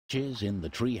Torches in the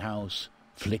treehouse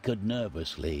flickered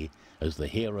nervously as the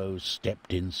heroes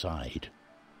stepped inside.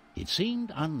 It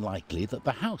seemed unlikely that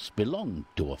the house belonged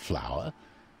to a flower,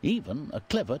 even a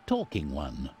clever talking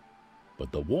one.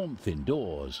 But the warmth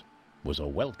indoors was a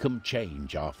welcome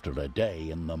change after a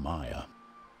day in the mire.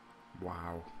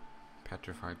 Wow.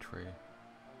 Petrified tree.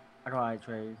 I don't like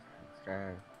trees. I'm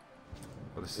scared.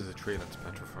 Well, this is a tree that's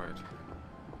petrified.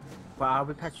 But I'll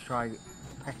be petrified.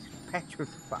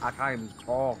 Petrified. I can't even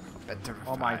talk. Petrified.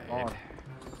 Oh my god.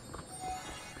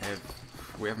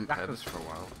 We haven't played this for a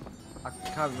while. I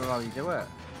can't remember how you do it.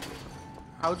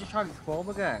 How would you transform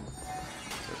again?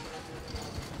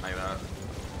 Like that.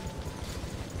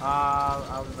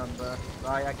 Ah, I'll remember.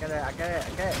 Right, I get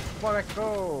it. Come on, let's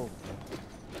go.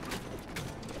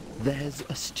 There's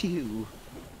a stew.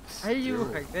 Hey, you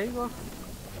look like they look.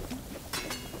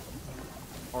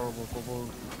 Horrible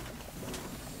bubbles.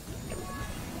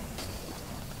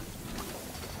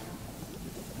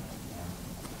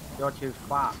 You're too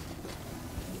fat.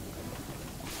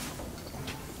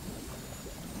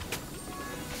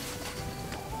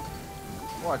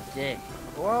 What a dick.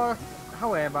 What?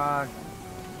 How am I?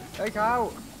 Take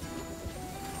out.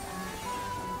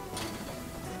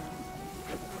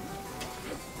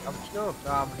 I'm stuck.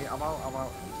 No, I'm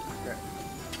out. Okay.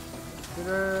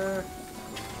 Go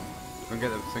and get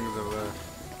them things over there.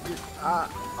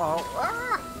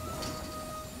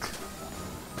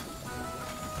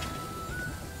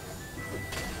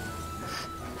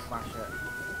 Smash it.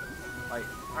 Right,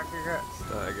 package it.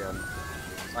 Start again.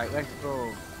 Right, let's go.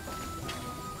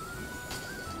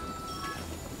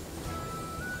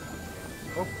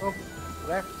 Up,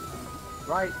 left,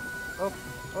 right, up.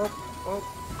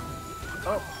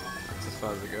 That's as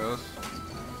far as it goes.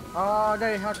 Oh,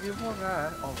 there you have to one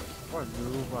there. Oh, what a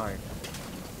move, right.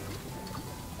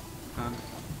 And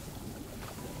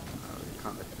you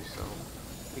can't lift yourself.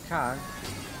 You can.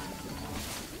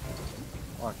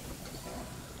 Watch.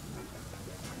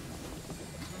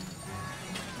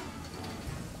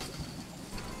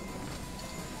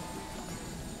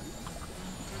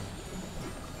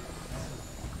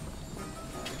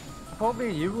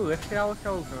 Probably you were lifting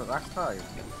ourselves last time.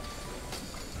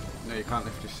 No, you can't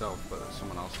lift yourself, but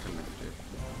someone else can lift you.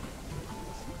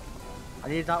 I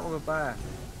need that one with bear.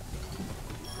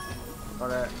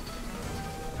 Got it.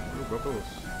 Ooh, bubbles.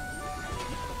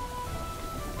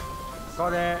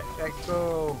 Got it. Let's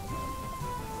go.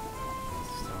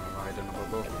 Still riding a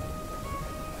bubble.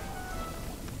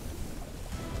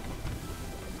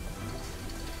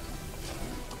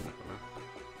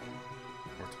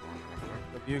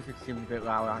 The music seems a bit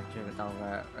loud actually down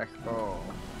there. Let's go.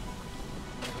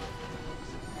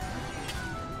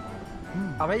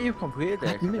 I bet you've completed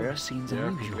That this. mirror seems Yeah, I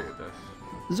unusual. completed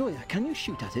this. Zoya, can you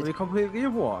shoot at Have you it? completed the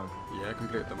other one? Yeah, I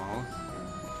completed them all.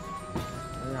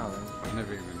 Yeah, then. I've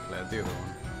never even played the other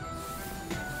one.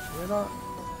 You're not.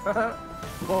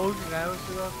 Balls now,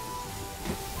 sure.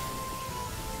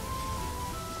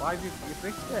 Why have you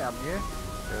fixed it, haven't you?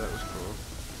 Yeah, that was cool.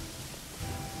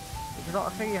 It's not a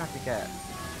thing you have to get. It's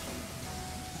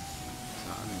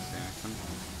not, I didn't see anything.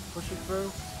 Push it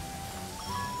through.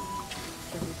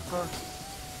 Push it across.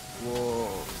 Whoa.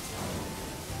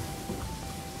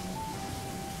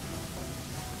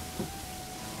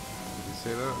 Did you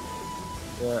see that?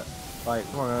 Yeah. Right,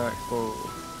 come on, let's go.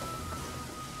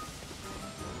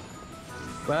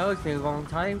 Well, it's been a long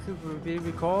time since we've been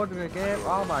recording a game.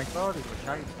 Oh my god, it's a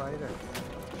shiny spider.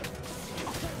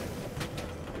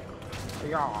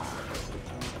 Yeah.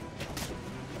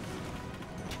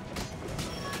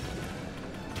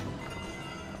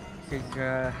 Since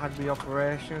had the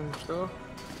operation and stuff.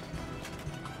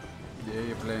 Yeah,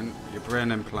 your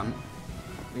brain implant.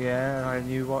 Yeah, I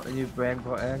knew what a new brain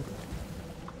put in.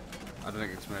 I don't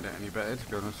think it's made it any better, to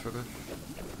be honest with it.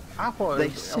 I thought They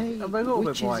it was say a little bit more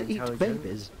witches eat intelligent.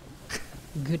 babies.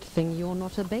 Good thing you're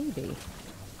not a baby.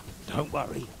 Don't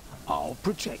worry, I'll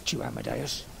protect you,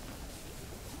 Amadeus.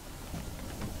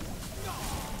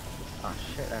 Oh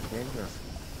shit, that's dangerous.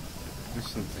 There's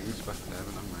some things back there,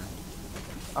 but never mind.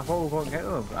 I thought we were going to get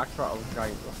them, but that's what I was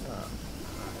trying to look at.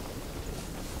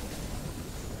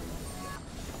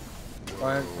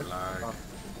 Whoa, lag.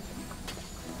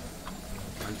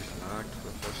 I just lagged for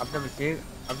the first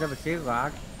I've never seen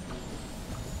lag.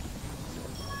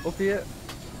 Up here.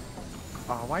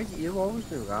 Oh, why do you always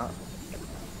do that?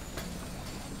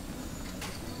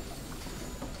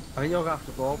 I think you're gonna have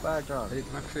to go up there, John. You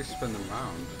can actually spin them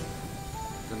round.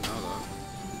 Didn't know that.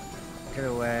 Get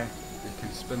away. You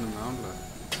can spin them round, like.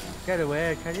 Get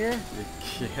away, can you?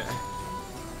 Yeah.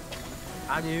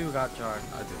 I knew that, John.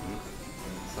 I didn't.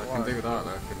 So I can do that,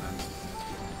 look, and then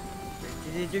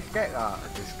Did you just get that? I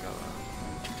just got that.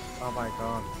 Oh my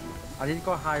god. I need to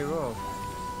go higher up.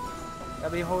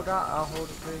 Let me hold that, I'll hold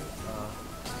the thing.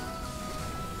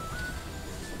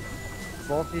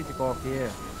 Both need to go up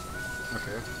here.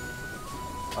 Okay.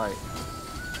 Right.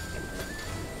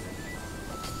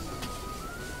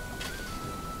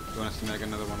 Do you want us to make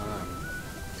another one of them?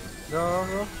 No,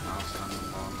 no. I'll stand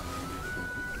them on.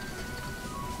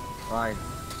 Right.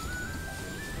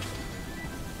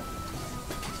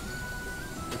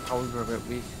 The poles are a bit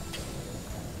weak.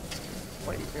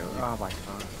 What are you doing? Oh my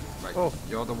god. Right, Oh.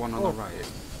 you're the one on the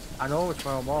right. I know which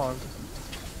one I'm on.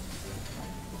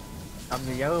 I'm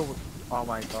the yellow. Oh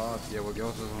my god. Yeah, well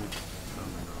yours is on. Oh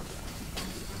my god.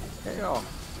 There you go.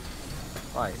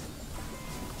 Right.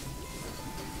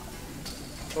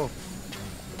 Oh.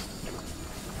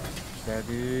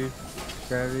 Steady.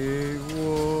 Steady.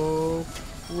 Whoa.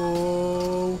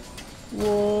 Whoa.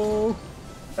 Whoa.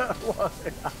 What?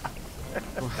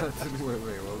 Well, that didn't work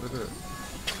very well, did it?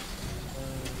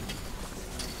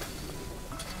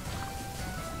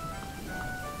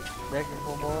 Making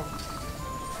one more.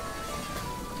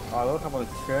 Oh look, I'm on a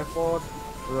skateboard.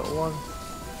 The little one.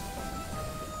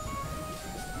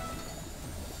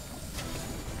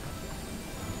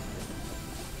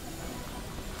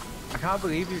 I can't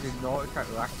believe you did not attack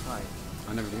last time.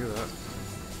 I never knew that.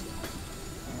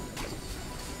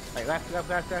 Like left, left,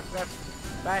 left, left,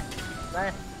 left, left,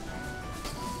 left.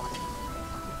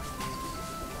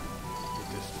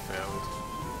 It just failed.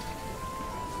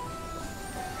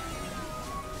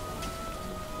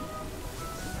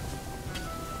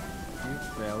 You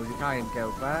failed, you can't even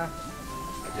go there.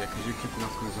 Yeah, because you keep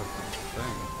knocking us off the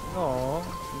thing. No,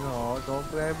 no, don't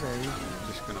blame me. I'm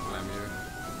just gonna blame you.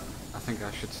 I think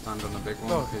I should stand on the big one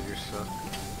No. because you suck.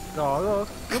 No, look,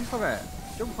 jump on it,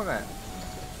 jump on it.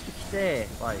 Just stay,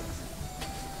 right.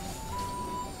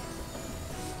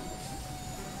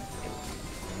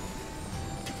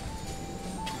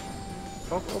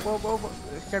 Up, up, up, up,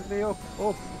 send me up,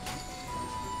 up.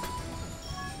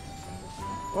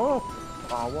 Oh,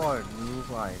 what a move,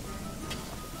 like.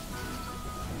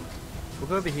 We're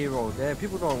gonna be here all day.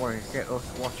 People don't want to get us,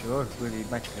 watch us really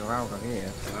messing around on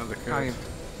here. No, they Can't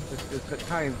could. even,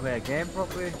 can't even play a game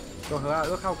properly. Look at that,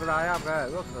 look how good I am there,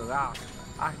 look at that.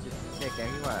 I can just stick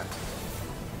anywhere.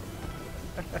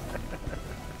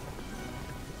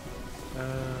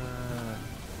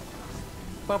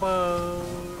 Bubble!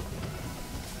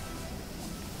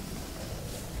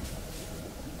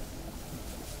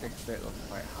 This bit looks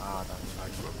quite hard. I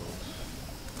like bubbles.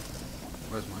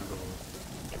 Where's my bubble?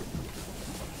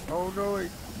 Oh no,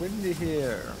 it's windy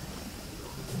here.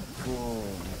 Boom.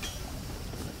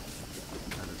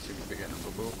 I didn't see me getting a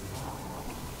bubble.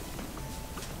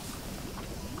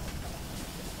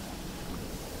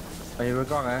 Are you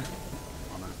gone, eh?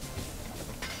 On it.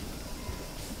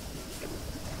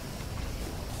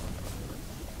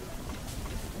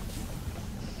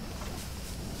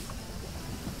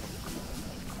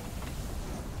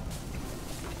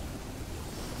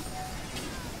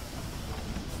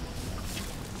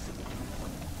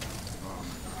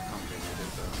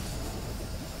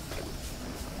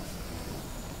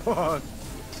 What? Well,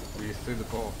 you threw the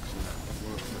box and it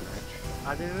worked the edge.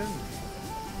 I didn't.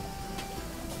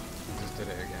 You just did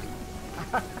it again.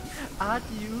 I had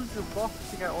to use the box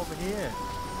to get over here.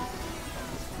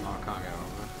 No, I can't get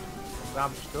over.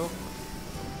 I'm stuck.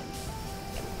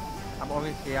 I'm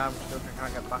obviously I'm stuck, I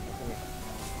can't get back to it.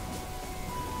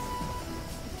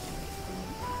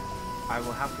 I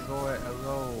will have to go it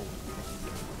alone.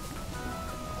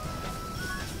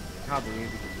 I can't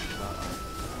believe you can do that.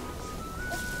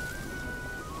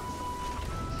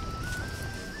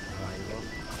 Right, you go.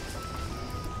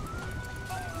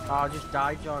 Oh, I just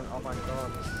died, John. Oh my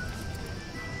god.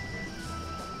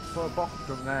 Put a box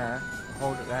from there.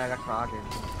 Hold it there, that's what I did.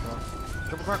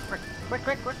 Come quick, quick, quick,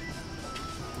 quick, quick.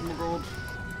 Oh my god.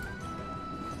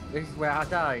 This is where I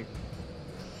died.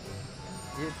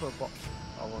 You didn't put a box.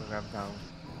 I want to grab down.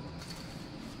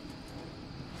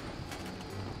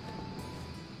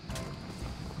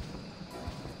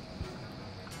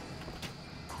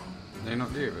 They're not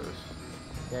viewers.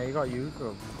 Yeah, you got to use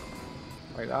them.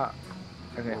 Like that.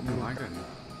 And What am I lagging?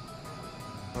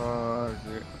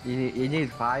 you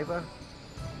need fiber.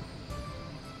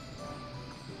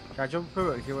 Can I jump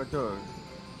through it and see what it does?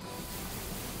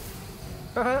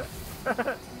 Look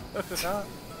at that.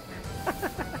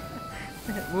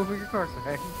 Moving across the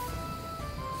head.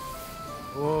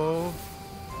 Whoa.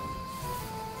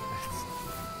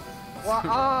 What?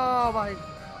 Oh my.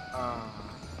 Oh.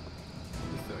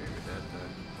 You thought you were dead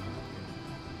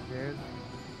there. Dude.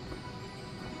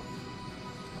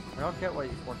 I don't get what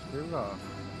you're supposed to do though.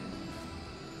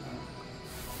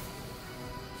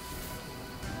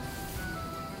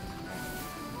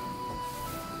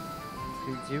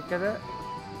 Did you get it?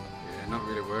 Yeah, not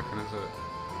really working, is it?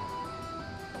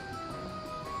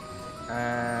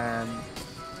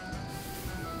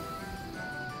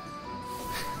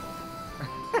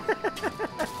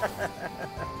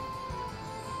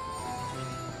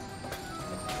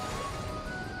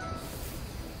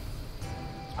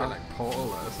 It's a bit like Portal,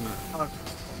 though, isn't it? Oh,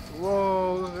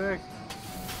 whoa, look at this.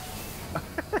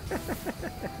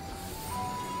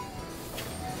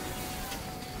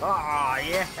 Oh,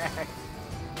 yeah.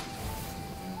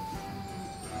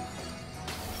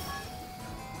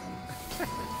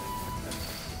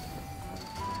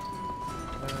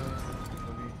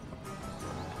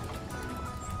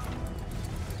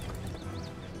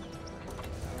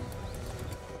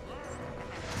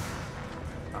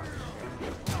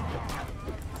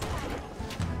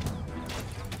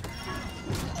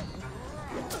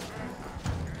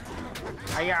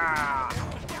 Hiya!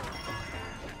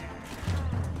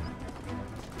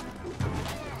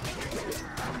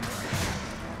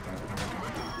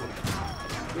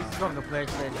 This is on the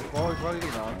PlayStation 4 as well, you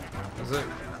know. Is it?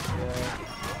 Yeah.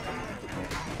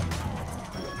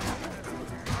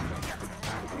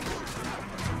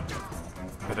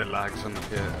 But it lags on the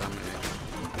Xbox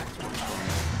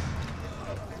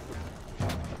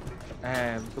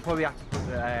We'll probably have to put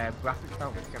the graphics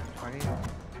down for 720.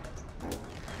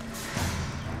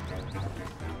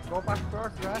 Go back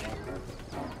first, right?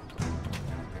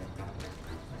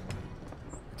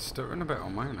 It's stuttering a bit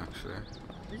on mine, actually.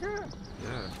 Is it?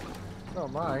 Yeah.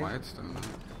 Not mine. Why it's doing that?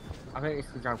 I think it's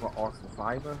because I've got awesome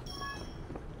fiber.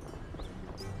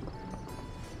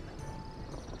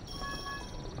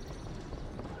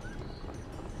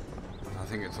 I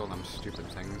think it's all them stupid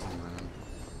things and then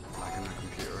lagging the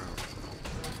computer out.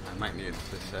 I might need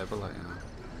to disable it, you know.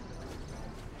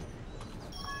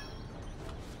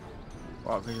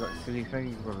 What, because you've got silly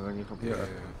things running on your Yeah, computer?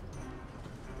 yeah.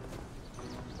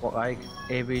 What, like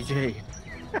ABG?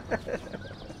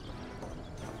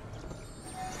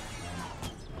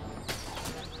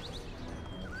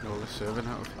 All the server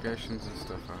notifications and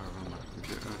stuff I have on my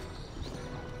computer.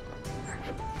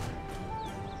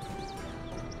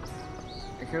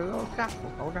 It's a little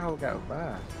grapple. I wonder how we'll get up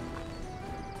there.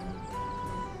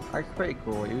 That's pretty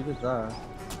cool. You did that.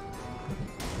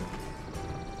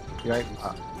 You like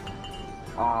that?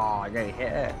 Oh, yeah, you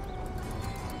hit it.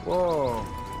 Whoa.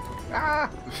 Ah!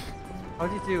 How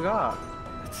did you do that?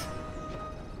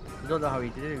 You don't know how he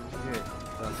did it, do you?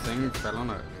 That thing fell on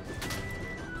it.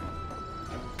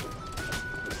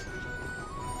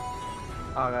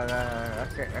 Oh, no,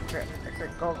 that's it,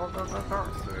 go, go, go, go, go.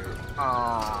 So,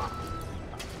 Ah.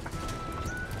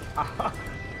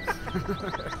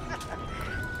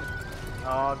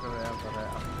 Oh, got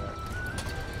it.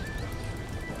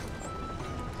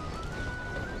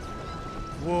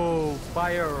 Whoa,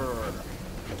 fire!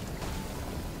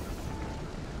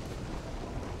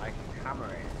 I can hammer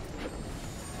it.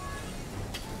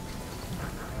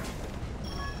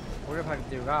 What if I can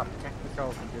do that? Protect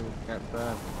myself and get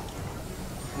burned.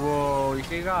 Whoa, you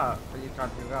see that? But you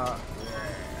can't do that. Yeah.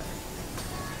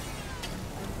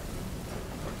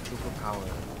 Super power.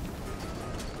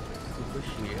 Super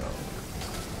shield.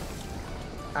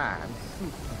 And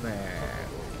Superman.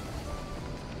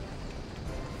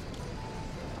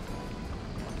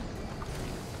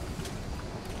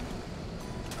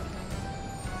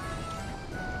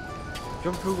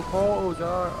 Jump through the portals,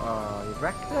 oh, you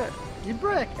wrecked it. You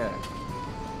break it.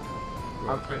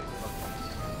 okay.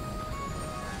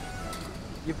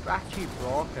 You've actually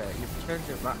broke it. You've turned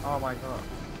it back. Oh my god.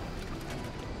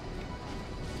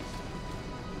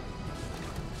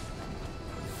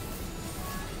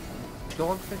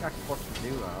 Don't think I'm supposed to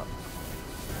do that.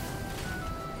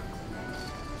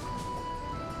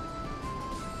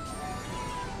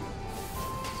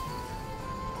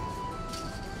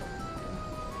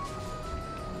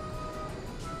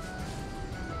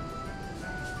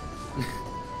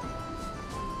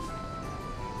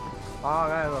 Oh,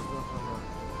 yeah, look.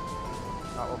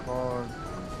 That was fun.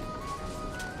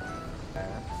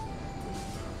 Yeah.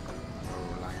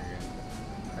 Oh, lag again.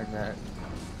 And then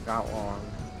that one.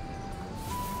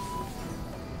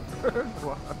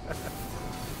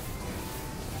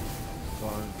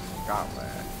 One got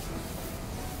there.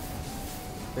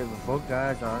 Bit of a bug,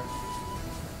 guys, alright.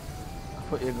 I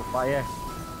put you in the fire.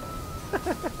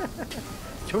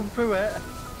 Jump through it.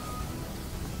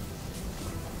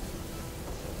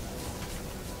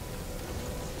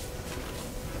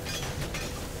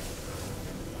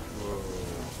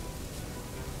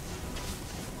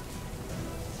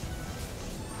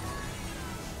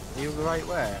 Are you the right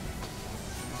way?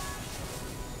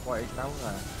 What is down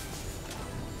there?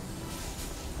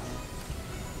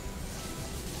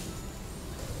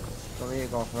 Don't need to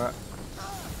go for it.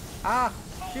 Ah!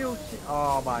 Shoot!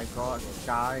 Oh my god, it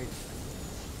died.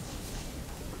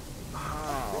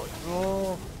 Oh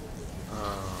no!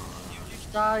 You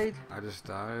just died. I just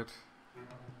died.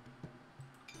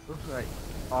 Looks like.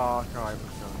 Oh, sorry, I'm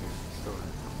Still here.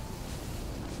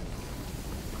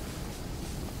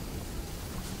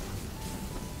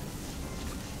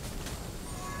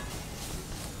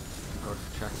 Go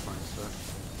for checkpoints, sir.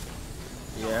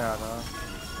 Yeah, I know.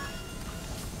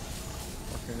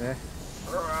 What's in there?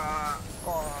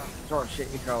 Oh, don't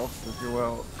shit yourself if you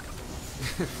will.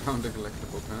 Found a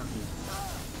collectible curtain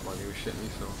while you were shitting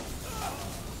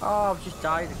yourself. Oh, I've just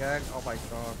died again. Oh my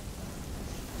god.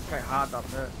 Quite hard that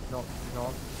bit. No.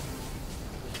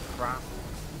 Crap.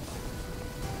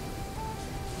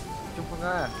 Jump on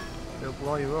there. It'll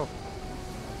blow you up.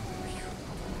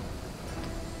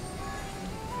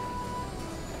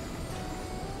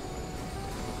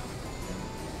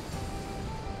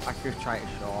 I could try to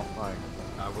show off, like.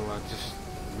 Well, I just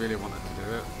really wanted to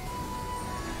do it.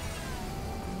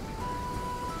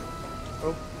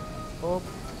 Oh.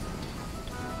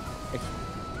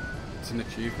 It's an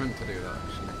achievement to do that,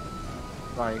 actually.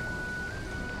 Right.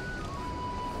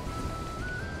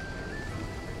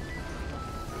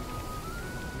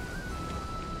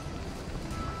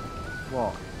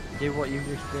 What? Do what you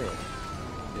just did?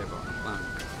 Yeah, but on a plank.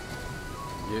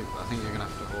 I think you're gonna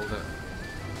have to hold it.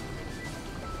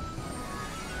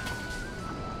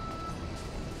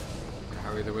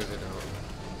 Harry the wizard out.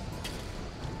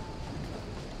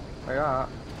 Like that?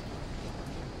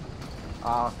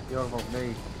 Ah, you're above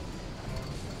me.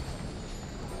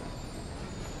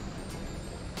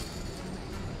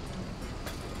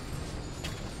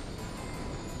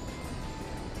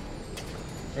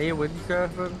 Are you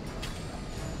windsurfing?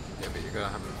 Yeah, but you gotta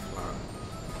have it flat.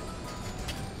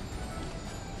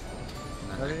 And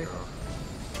then let Ready? go.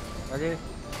 Ready?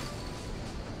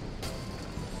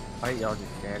 I think you're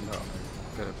just scared, look.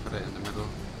 Gotta put it in the middle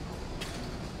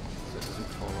so it doesn't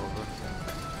fall over.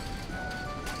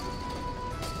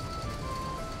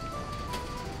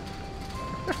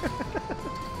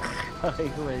 I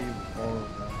think where you fall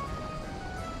now.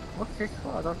 What's this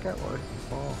for? I don't get what this is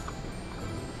for.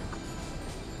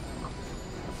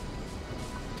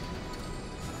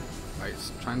 Right,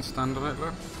 try and stand on it,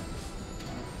 look.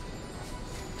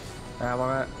 Yeah, I'm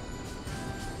on it.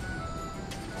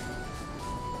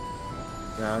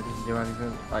 Yeah, I didn't do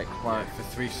anything. Like, what? Yeah, for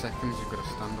 3 seconds you've got to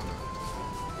stand on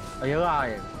it. Are you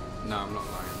lying? No, I'm not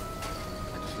lying.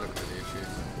 I just looked at the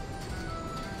achievement.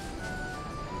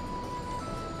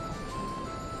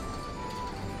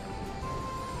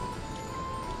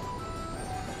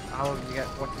 How long do you get?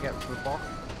 What do you get for a box?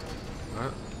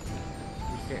 What?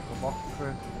 You get for a box for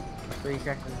 3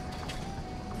 seconds.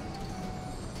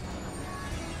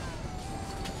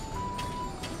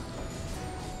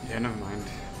 Yeah, never mind.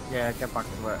 Yeah, get back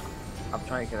to it. I'm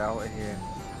trying to get out of here.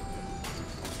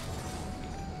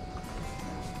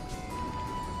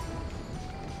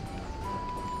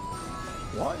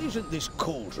 Why isn't this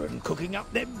cauldron cooking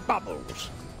up them bubbles?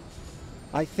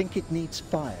 I think it needs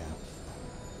fire.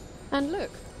 And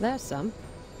look, there's some.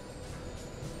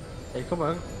 Hey, come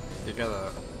on. You get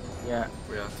that? Yeah.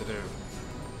 We have to do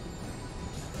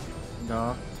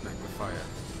No. to make the fire.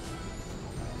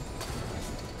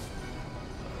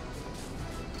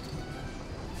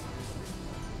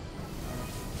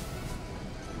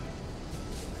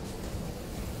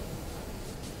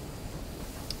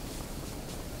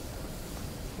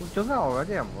 We've done that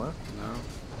already, haven't we? No.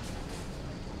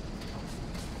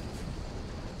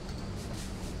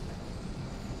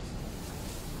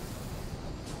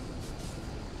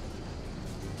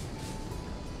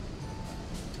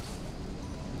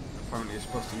 Apparently you're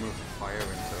supposed to move the fire into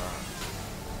that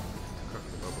to cook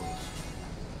the bubbles.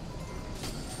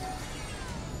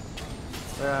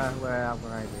 Where I have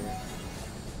an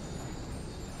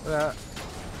idea.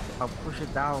 I'll push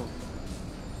it down.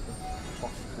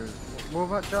 Move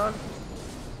that, John.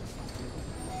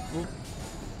 Move.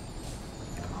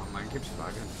 Oh, mine keeps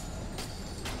lagging.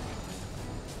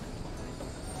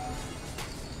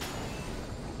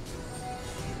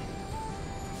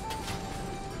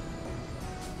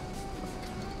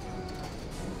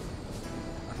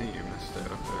 I think you messed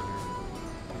it up earlier.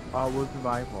 Oh, it would be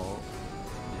my fault.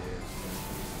 Yeah.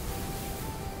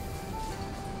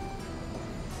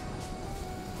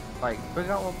 Like, bring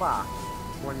out one back.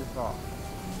 What you've got.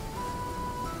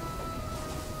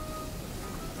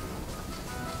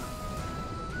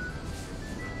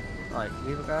 Like,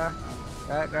 leave it there.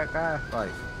 There.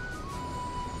 Like.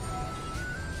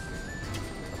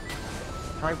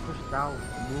 Try and push it down.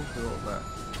 Move a little bit.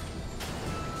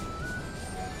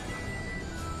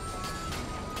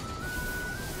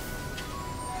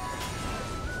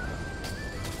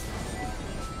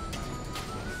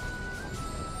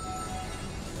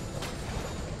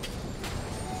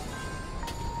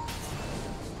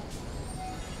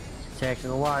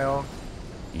 taking a while.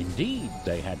 Indeed,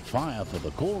 they had fire for the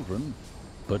cauldron,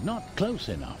 but not close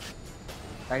enough.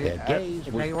 Their gaze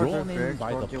if was anyone's drawn in first,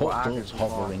 by go the do what I did portals before.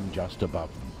 hovering just above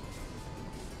them.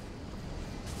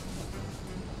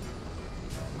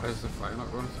 Where's the fire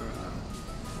not going through it now?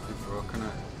 You've broken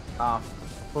it. Ah,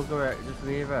 bugger it, just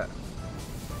leave it.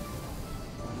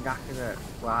 Knackered it.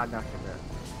 Well, I knackered it.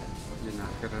 You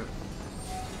knackered it.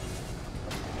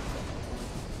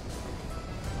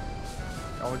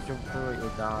 I would jump through it, you'll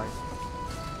die.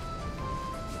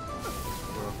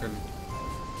 Broken.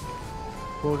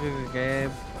 Bugging the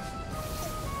game.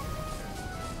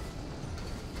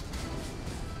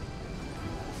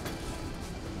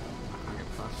 I can't get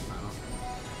past now.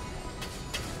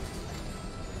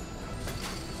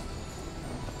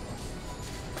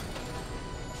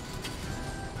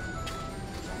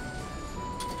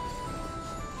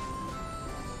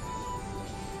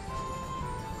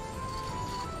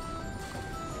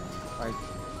 Like,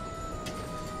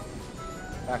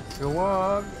 that's the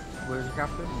one. Where's the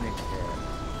captain? Nick here.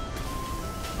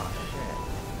 Oh shit.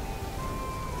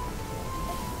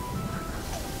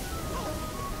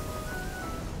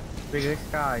 Big this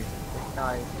guy. This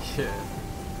guy. Shit.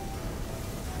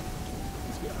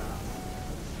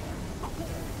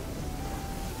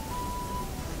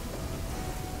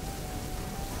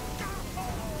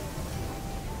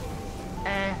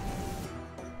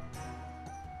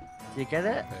 Did you get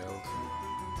it? Failed.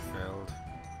 Failed.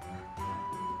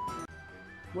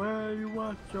 Where you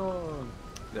watch on?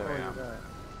 There I am.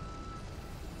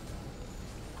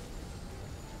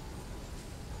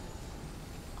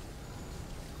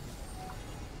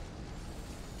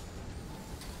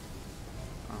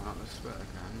 Oh, not this bit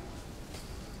again.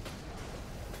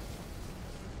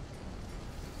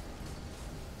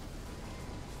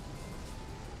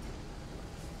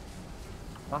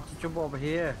 I have to jump over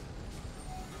here.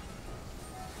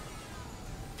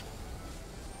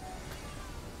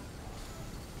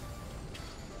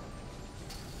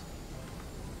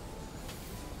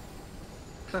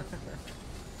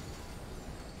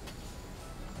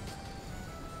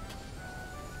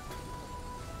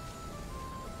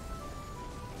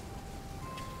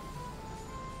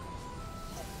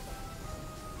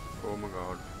 Oh my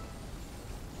god.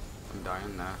 I'm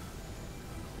dying there.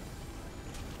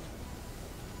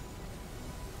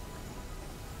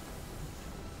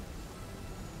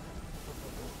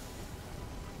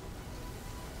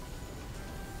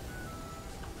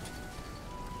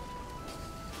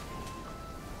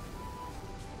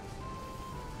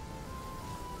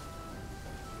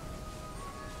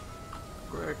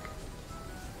 Quick.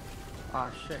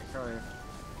 Ah shit, sorry.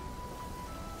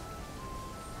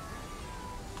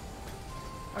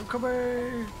 I'm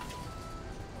coming!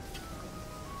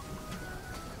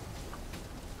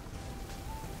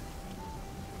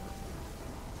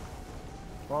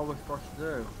 What are we supposed to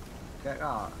do? Get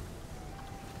that?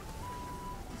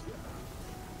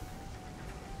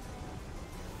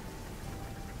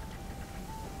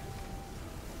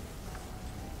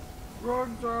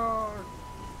 Run, John!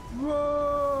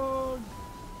 Run!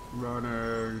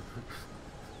 Running.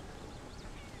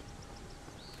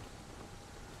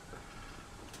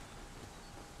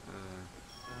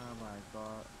 Oh my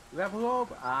god. Level up!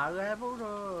 I leveled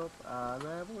up! I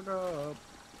leveled up!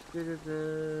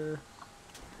 Du-du-du.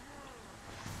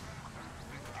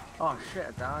 Oh shit,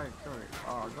 I died. Sorry.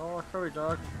 Oh no, sorry,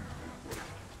 dog.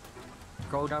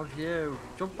 Go down to you.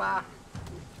 Jump back!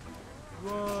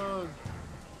 Run!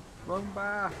 Run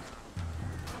back!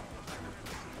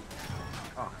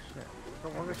 Oh shit.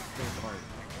 Don't want this to stay quiet.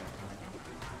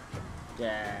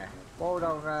 Yeah. Fall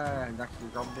down there. That's the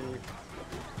zombie.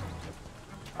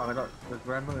 Oh, I got the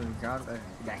gremlins, aren't they?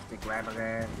 That's the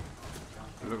gremlin.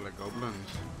 They look like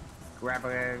goblins.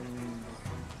 Gremlin.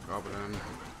 Goblin.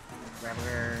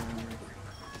 Gremlin.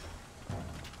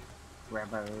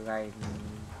 Gremlin.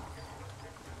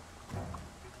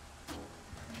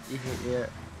 You hit it.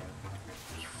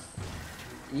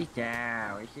 Eat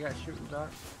down. You see that shooting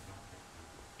dart?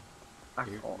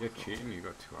 You're cheating, you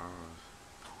got 2 arrows.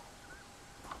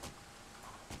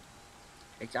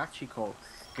 It's actually called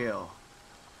skill.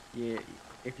 Yeah,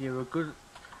 if you're a good,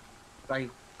 like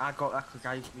I got that because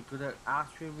I used to be good at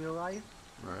archery in real life.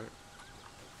 Right.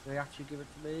 They actually give it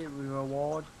to me with a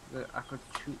reward that I could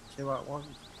shoot 2 at once.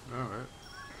 Alright.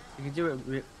 You can do it.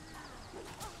 You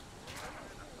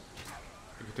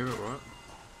can do it what?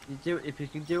 You do if you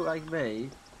can do it like me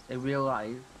in real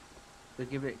life. They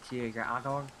give it to you as an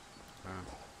add-on.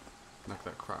 Like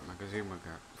that crap magazine we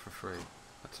get for free.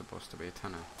 That's supposed to be a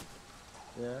tenner.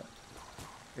 Yeah.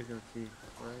 You're gonna see,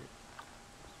 right?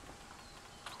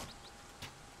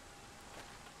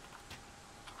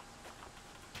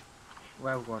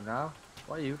 Where are we going now?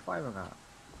 What are you firing at?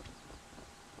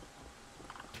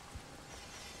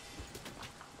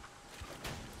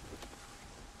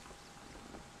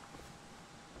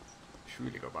 Should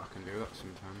really go back and do that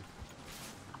sometime.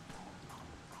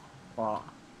 What?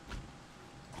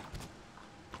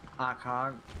 I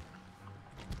can't.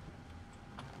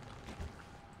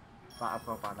 But I've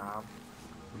got bad arm.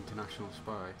 International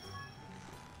spy.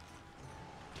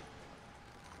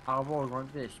 I've always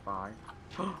wanted to spy.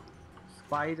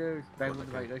 Spiders! Ben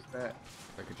would like this bit.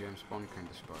 Like a James Bond kind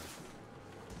of spy.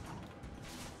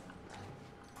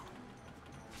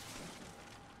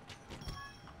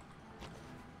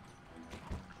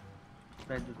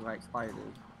 Ben doesn't like spiders.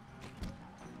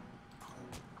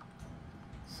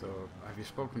 So, have you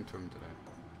spoken to him today?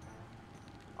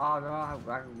 Oh no, I haven't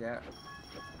rang him yet.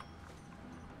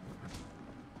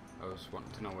 I was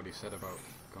wanting to know what he said about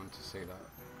going to see that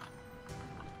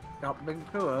Got been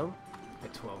through him.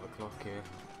 at 12 o'clock here.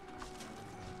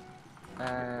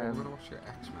 We're gonna watch your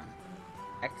X-Men.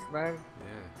 X-Men.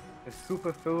 Yeah. The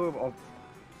super film of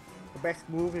the best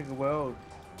movie in the world.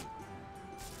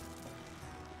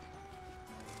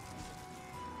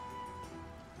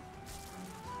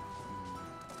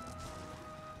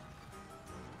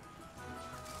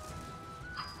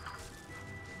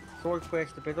 Someone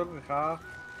placed the bid on the car.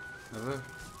 Never?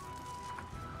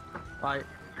 Right.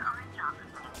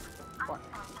 What?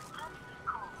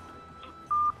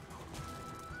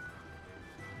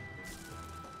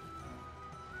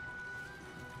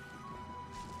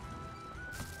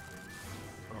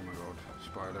 Oh my god,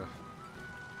 spider.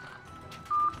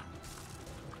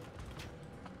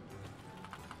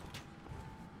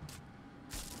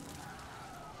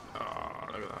 Oh,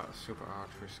 look at that, super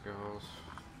archery skills.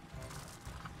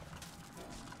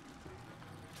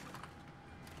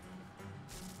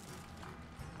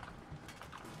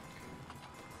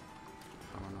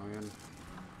 I'm annoying.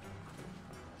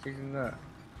 She's in there.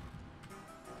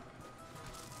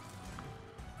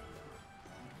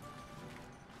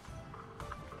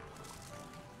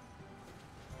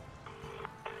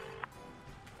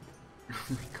 Oh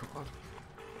my god.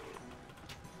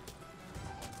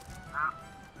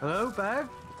 Hello, Ben?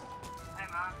 Hey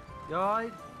man, You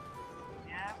alright?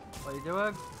 yeah, What are you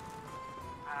doing?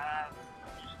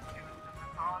 just doing some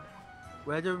recording.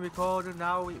 We're doing recording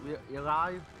now. You're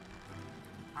live?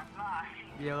 I'm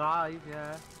live. You're live,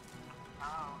 yeah. Oh,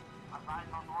 I'm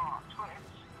live on what? Twitch?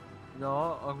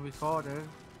 No, I'm recording.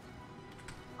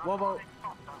 What about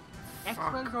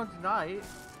X-Men's on tonight?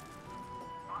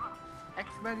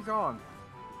 X-Men's on.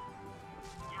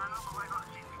 Yeah, I know, but we're going to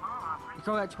see tomorrow, aren't we? It's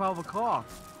on at 12 o'clock.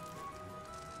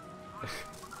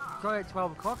 It's on at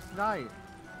 12 o'clock tonight.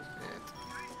 Shit.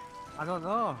 I don't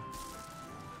know.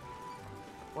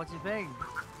 What do you think?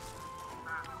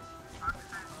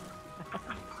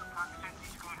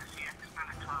 He's going to see X-Men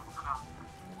at 12 o'clock.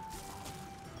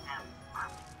 Yeah.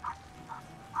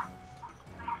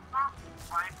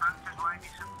 Why, Francis, why have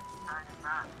you suddenly decided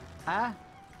that? Huh?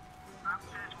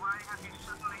 Francis, why have you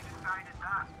suddenly decided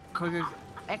that? Because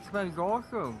X-Men's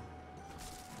awesome.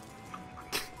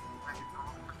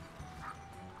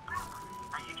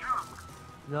 Are you drunk?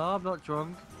 No, I'm not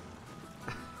drunk.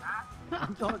 Huh?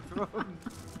 I'm not drunk.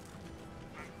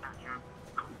 Yeah, not drunk.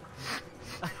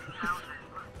 Sounds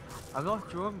it. I'm not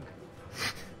drunk.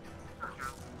 Not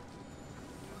drunk.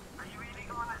 Are you really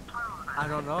going at 12 then? I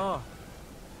don't know.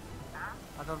 Huh?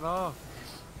 I don't know.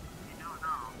 You don't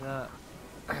know.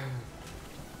 Yeah.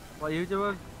 What are you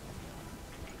doing?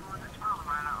 If you go at 12, I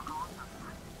might not go on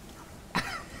It's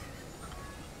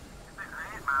a bit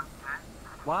late, man, today.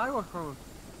 Why? What's from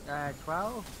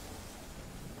 12?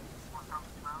 What's up,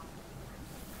 12?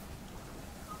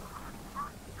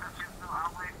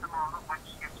 I'll wake them all up when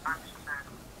she gets back, she said.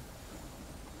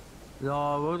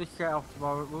 No, we'll just get off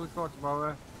tomorrow. We'll just go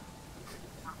tomorrow.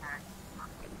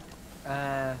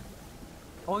 Okay.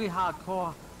 Only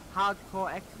hardcore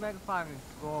X-Men fans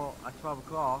go at 12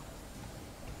 o'clock.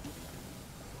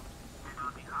 You know,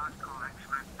 the hardcore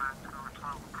X-Men fans go at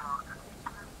 12 o'clock.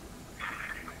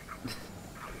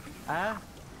 Eh?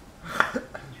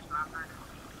 Just remember.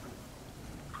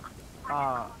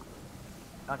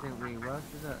 That didn't really work,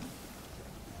 did it?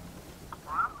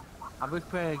 What? I was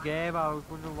playing a game, I was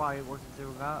wondering why it wasn't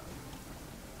doing that.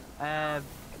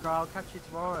 So I'll catch you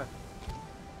tomorrow.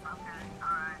 Okay,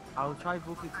 alright. I'll try and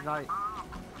book it tonight. Tomorrow?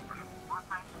 What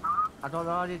time tomorrow? I don't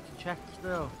know, I need to check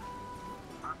still.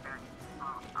 Okay.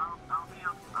 Well, I'll be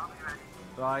up. I'll be ready.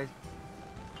 Right.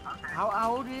 Okay. How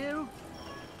old are you?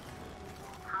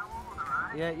 How old am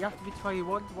I? Yeah, you have to be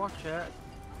 21 to watch it. You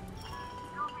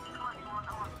don't think 21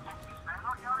 to watch X-Men?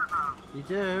 What you're about? You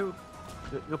do.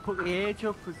 You'll put the age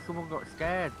up because someone got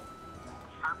scared.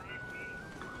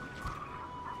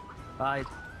 Right,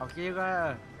 I'll see you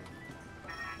later.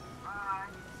 Bye.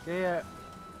 See ya.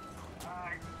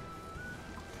 Bye.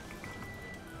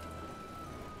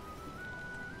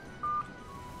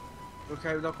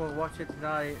 Okay, we're not gonna watch it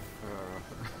tonight.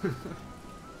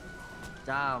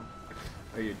 Damn.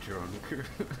 Are you drunk?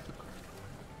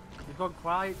 You've gone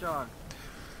quiet, John.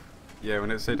 Yeah, when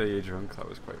it said are you drunk, that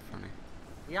was quite funny.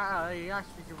 Yeah, he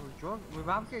asked me if I was drunk. My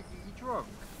mum says, is he drunk?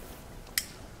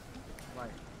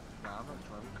 Like, no, I'm not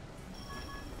drunk.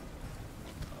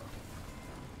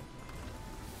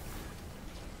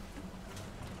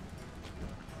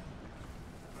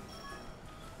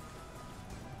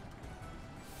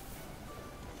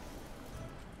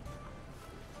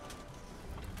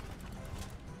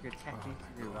 Good technique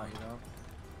to do that, you know?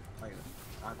 Like,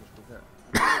 I just did it.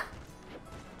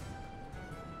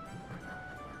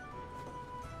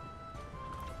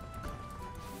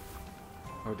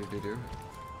 How did you do?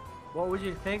 What would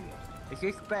you think? Is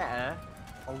this better?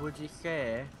 Or would you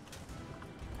say,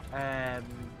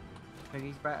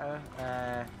 thingy's better?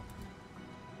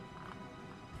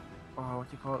 Oh,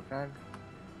 what do you call it again?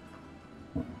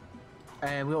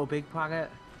 Little Big Planet.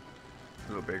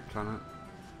 Little Big Planet,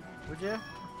 Would you?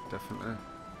 definitely.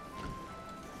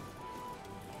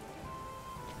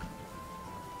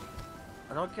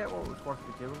 I don't get what we're supposed to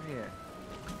be doing here.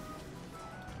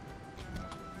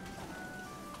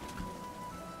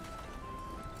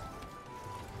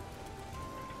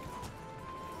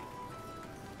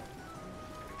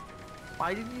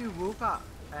 Why didn't you move that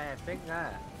thing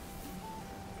there?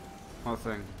 What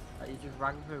thing? That you just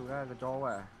ran through there, the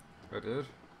doorway? I did.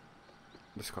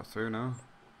 Just got through now.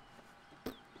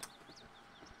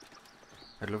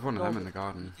 I'd love one of them in the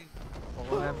garden.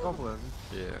 All of them goblins?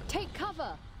 Yeah. Take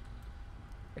cover!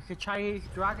 It's a Chinese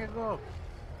dragon up!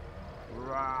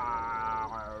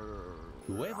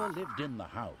 Whoever lived in the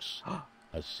house,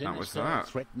 a sinister, that.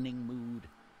 threatening mood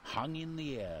hung in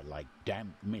the air like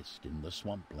damp mist in the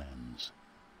swamplands.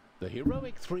 The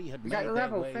heroic three had Is made that the their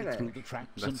level way finish? through the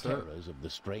traps and That's it. terrors of the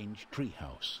strange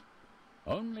treehouse,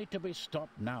 only to be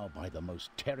stopped now by the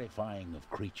most terrifying of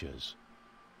creatures,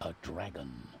 a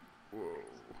dragon. Whoa.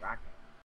 Dragon.